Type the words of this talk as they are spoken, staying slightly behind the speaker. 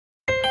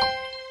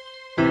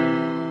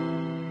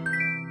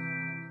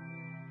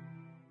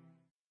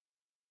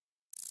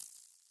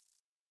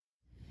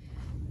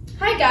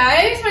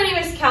guys, my name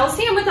is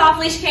Kelsey. I'm with Off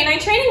Leash Canine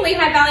Training,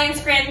 Lehigh Valley in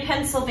Scranton,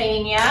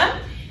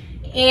 Pennsylvania.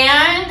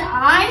 And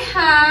I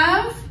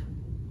have,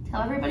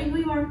 tell everybody who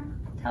you are.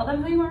 Tell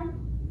them who you are.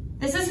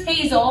 This is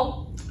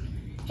Hazel.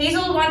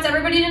 Hazel wants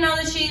everybody to know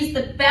that she's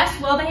the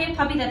best well-behaved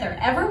puppy that there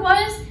ever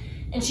was.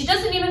 And she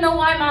doesn't even know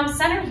why Mom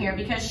sent her here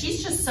because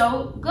she's just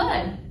so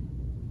good.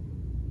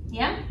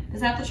 Yeah,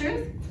 is that the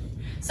truth?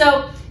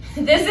 So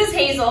this is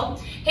Hazel.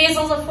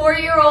 Hazel's a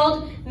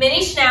 4-year-old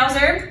mini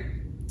Schnauzer.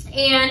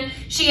 And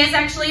she is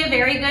actually a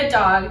very good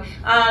dog.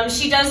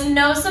 She does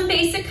know some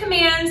basic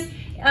commands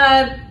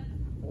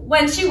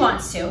when she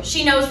wants to.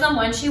 She knows them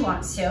when she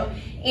wants to.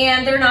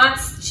 And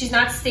she's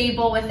not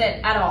stable with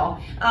it at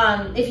all.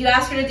 If you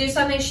ask her to do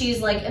something,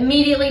 she's like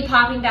immediately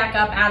popping back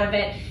up out of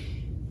it.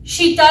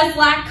 She does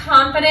lack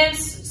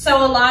confidence.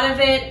 So a lot of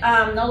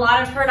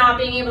her not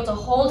being able to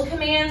hold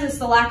commands is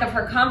the lack of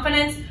her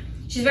confidence.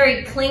 She's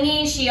very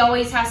clingy. She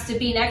always has to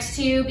be next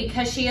to you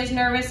because she is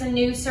nervous in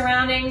new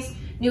surroundings,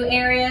 new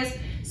areas.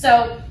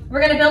 So we're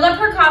gonna build up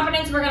her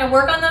confidence. We're gonna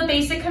work on the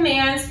basic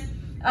commands.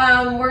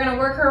 We're gonna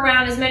work her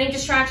around as many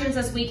distractions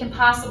as we can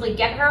possibly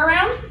get her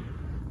around.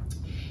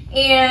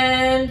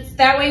 And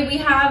that way we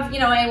have, you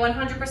know, a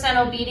 100%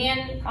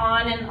 obedient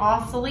on and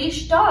off the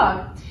leash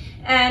dog.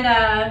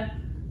 And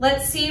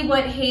let's see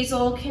what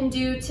Hazel can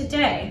do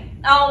today.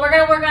 Oh, we're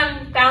gonna work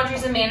on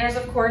boundaries and manners,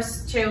 of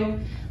course, too.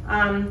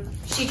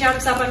 She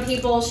jumps up on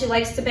people. She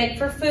likes to beg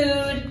for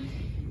food.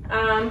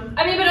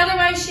 But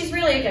otherwise, she's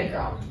really a good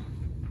girl.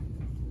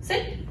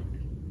 Sit.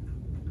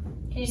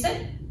 Can you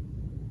sit?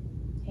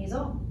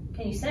 Hazel,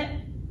 can you sit?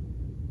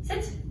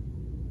 Sit.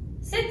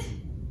 Sit.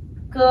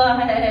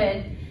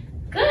 Good.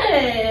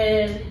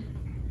 Good.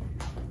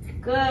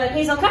 Good.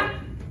 Hazel, come.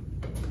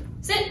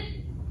 Sit.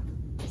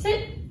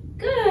 Sit.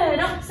 Good.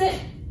 Oh, sit.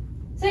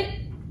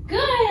 Sit.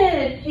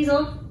 Good.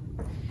 Hazel.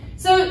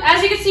 So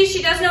as you can see,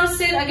 she does know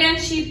sit. Again,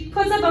 she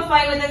puts up a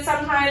fight with it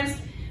sometimes,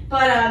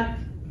 but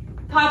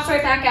pops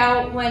right back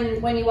out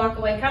when you walk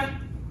away. Come.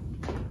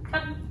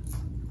 Come.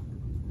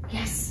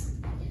 Yes.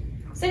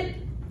 Sit.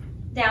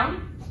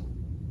 Down.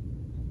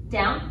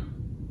 Down.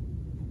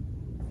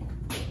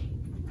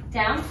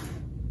 Down.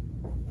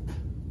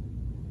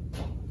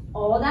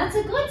 Oh, that's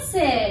a good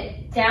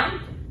sit. Down.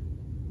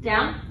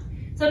 Down.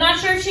 So I'm not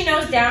sure if she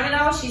knows down at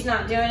all. She's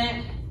not doing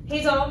it.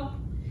 Hazel,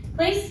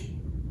 place.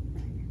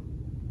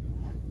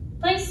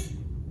 Place.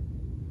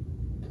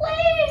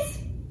 Place.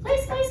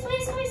 Place, place,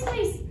 place, place,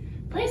 place.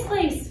 Place,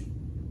 place.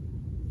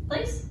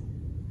 Place.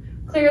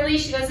 Clearly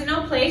she doesn't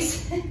know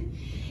place.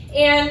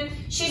 And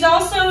she's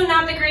also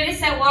not the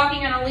greatest at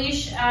walking on a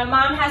leash.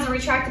 Mom has a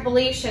retractable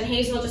leash and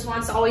Hazel just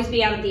wants to always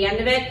be out at the end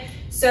of it.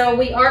 So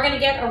we are gonna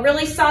get a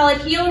really solid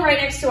heel right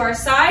next to our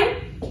side.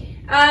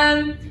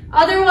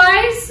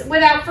 Otherwise,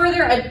 without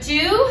further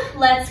ado,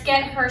 let's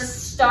get her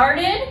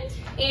started.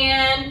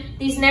 And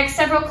these next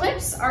several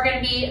clips are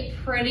gonna be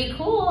pretty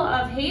cool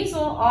of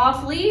Hazel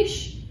off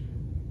leash.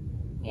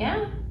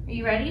 Yeah, are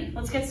you ready?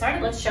 Let's get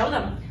started, let's show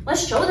them.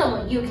 Let's show them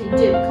what you can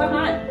do, come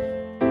on.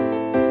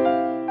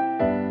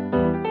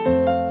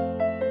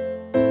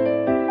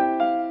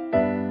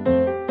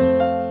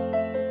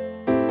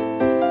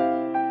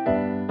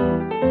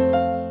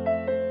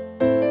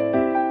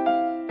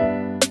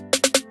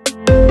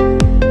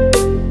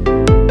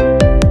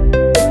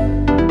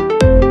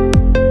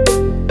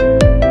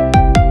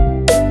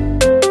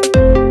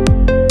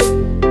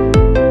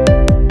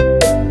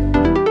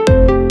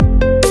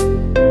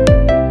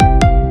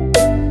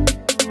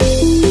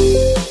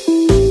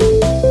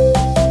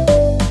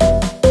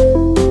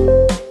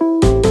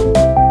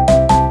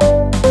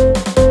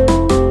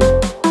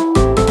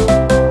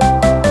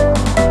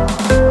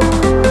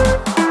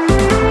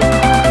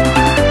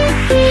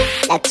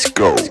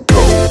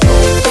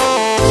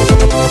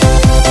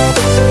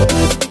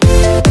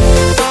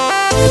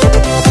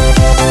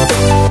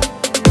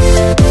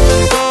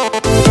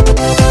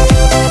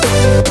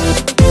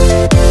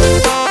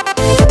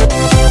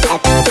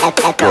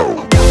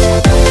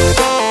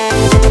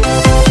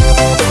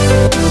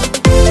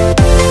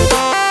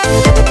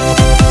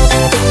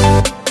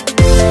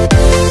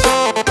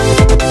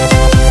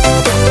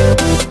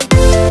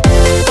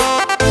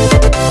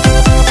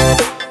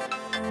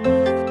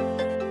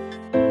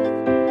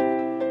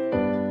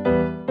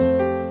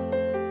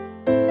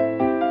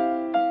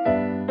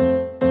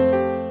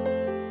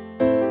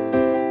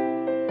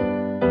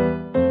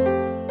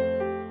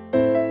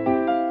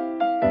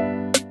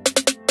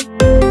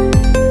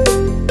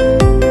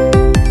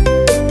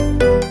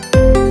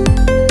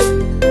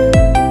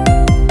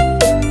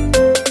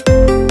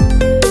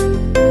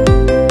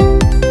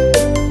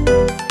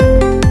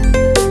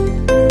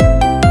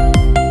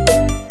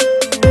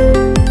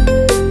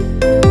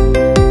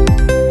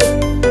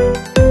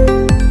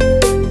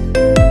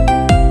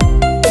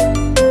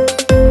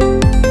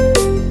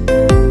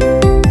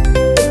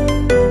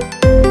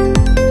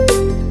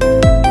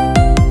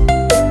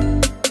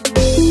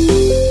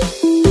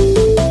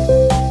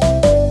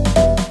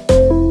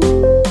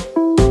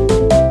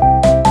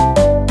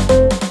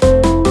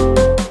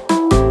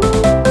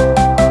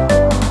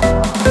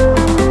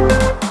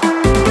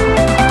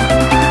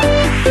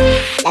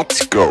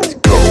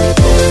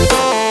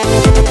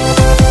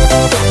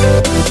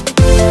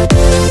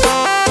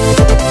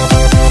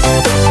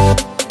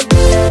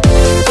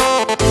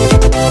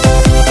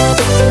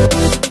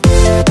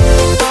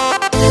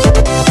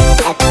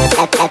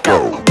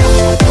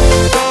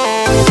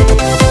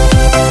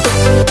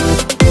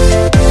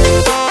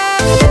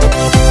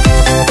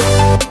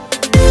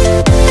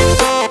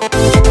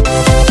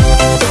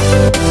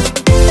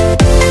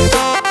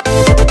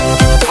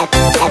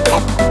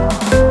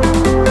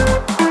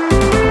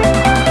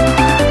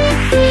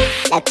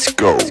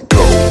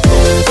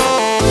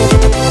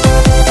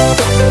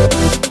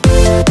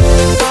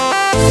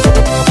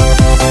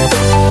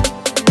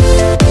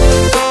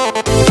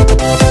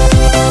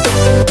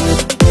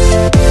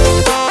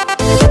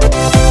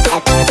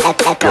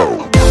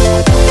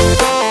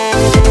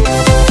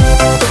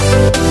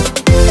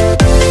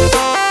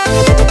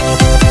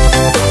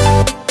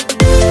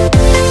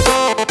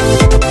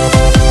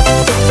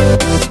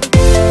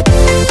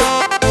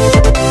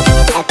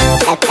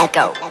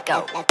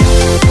 go.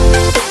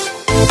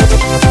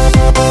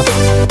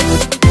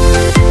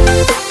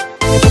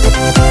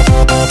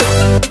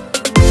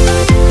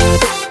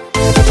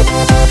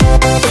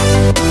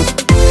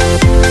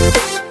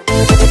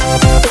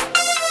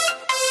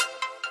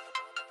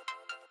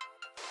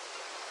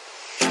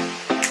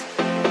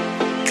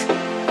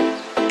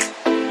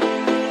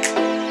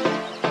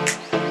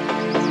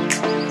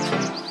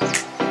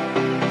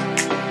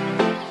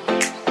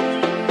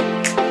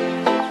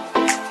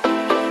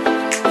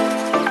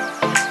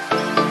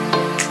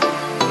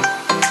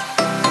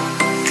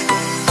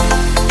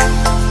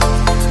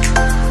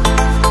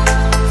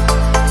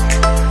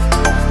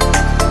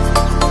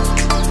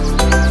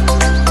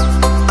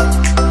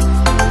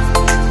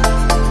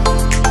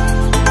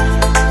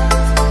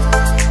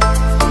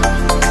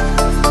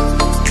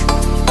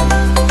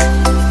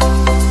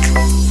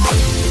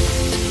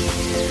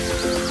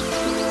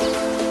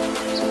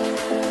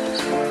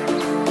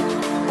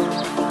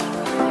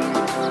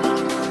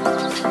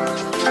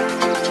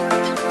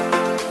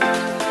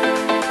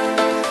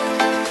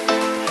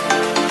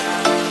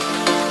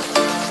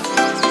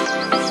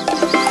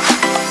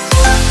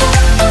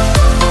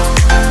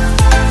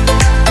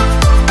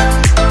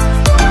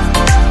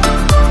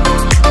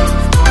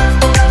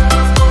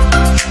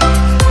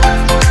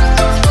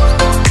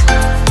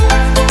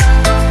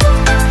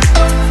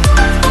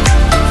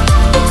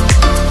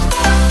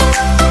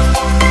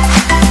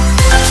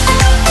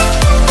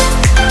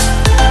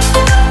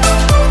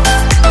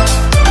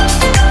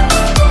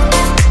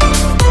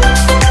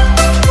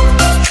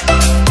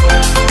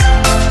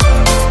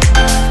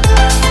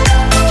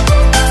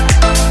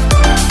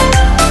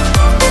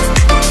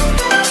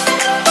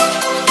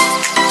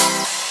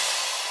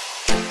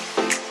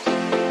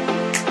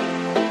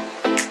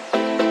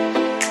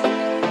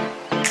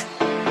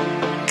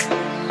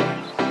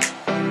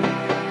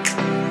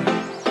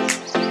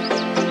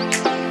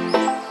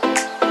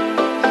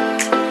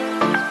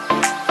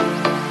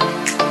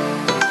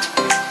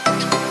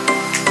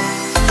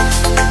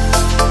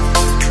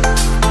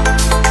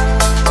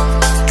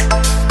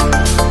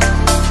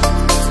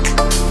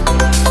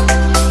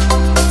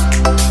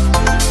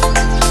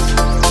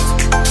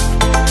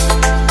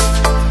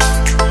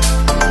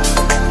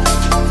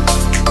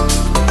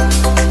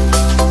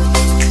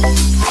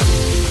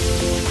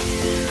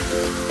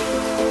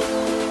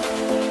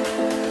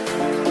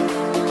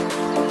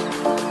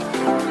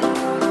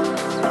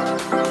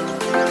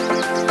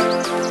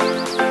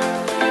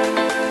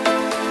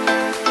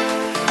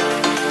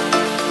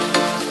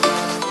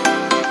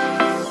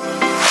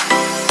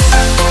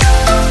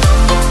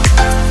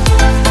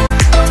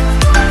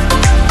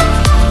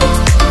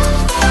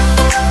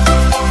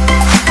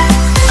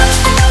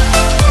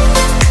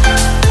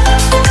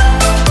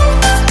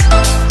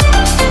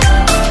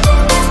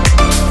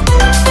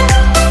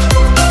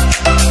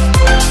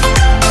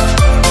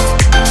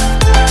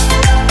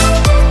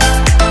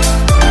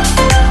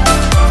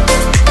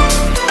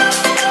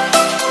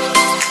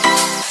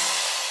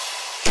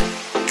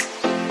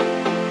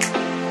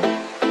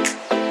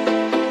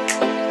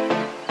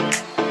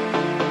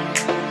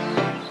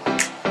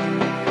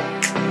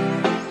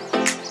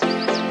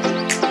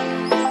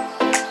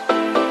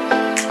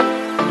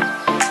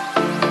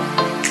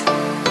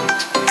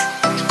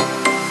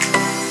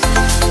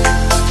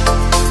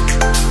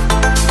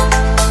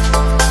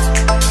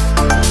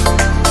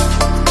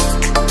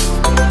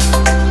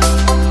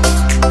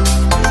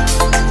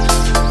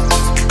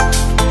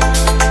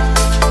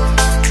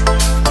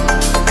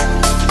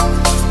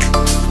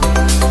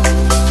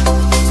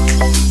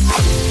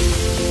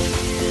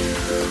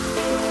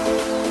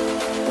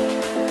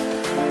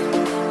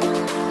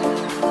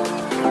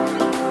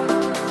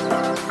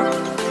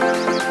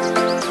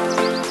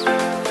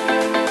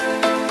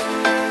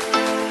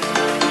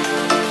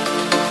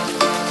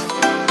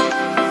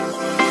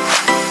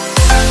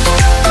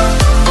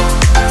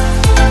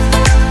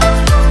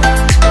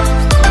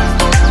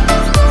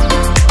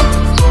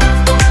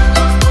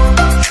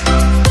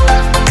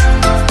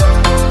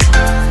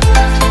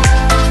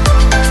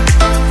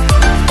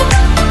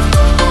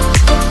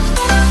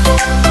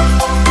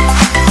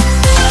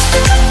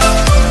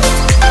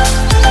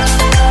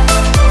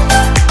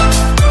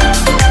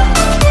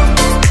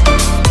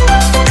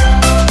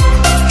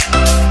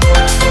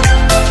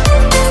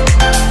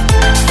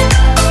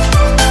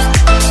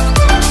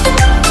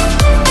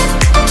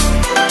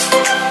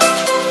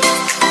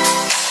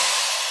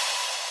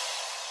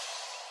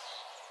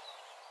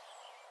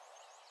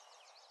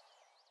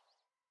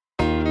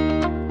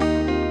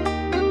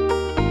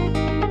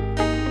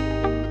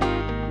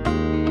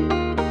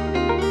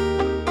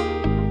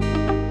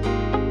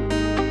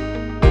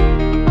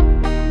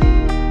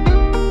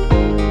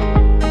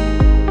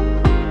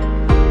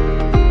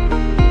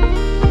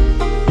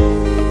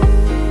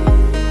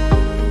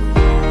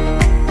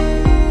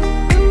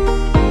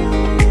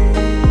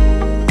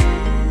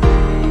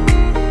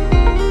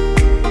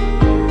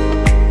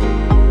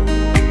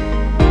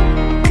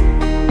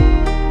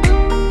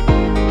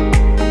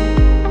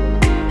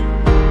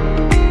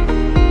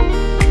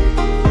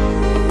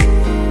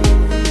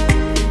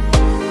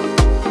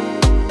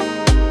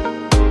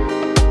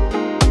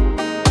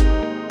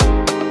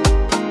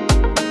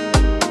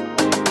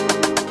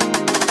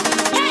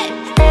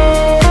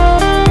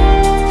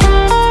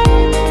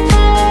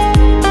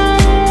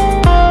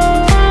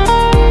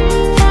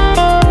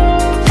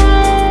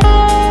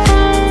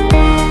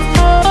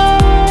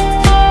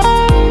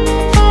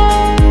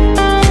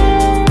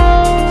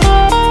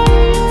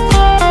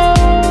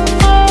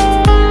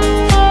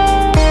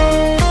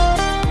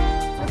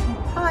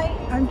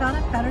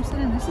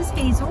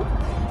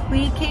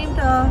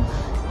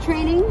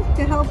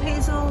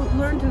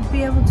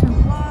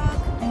 walk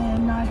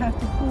and not have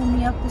to pull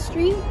me up the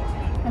street,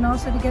 and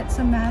also to get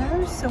some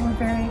manners. So we're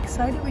very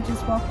excited. We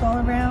just walked all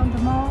around the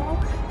mall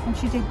and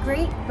she did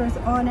great both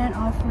on and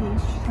off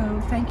leash.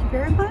 So thank you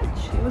very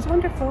much. It was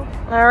wonderful.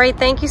 All right,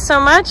 thank you so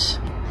much.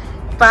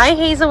 Bye,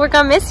 Hazel. We're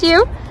gonna miss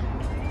you.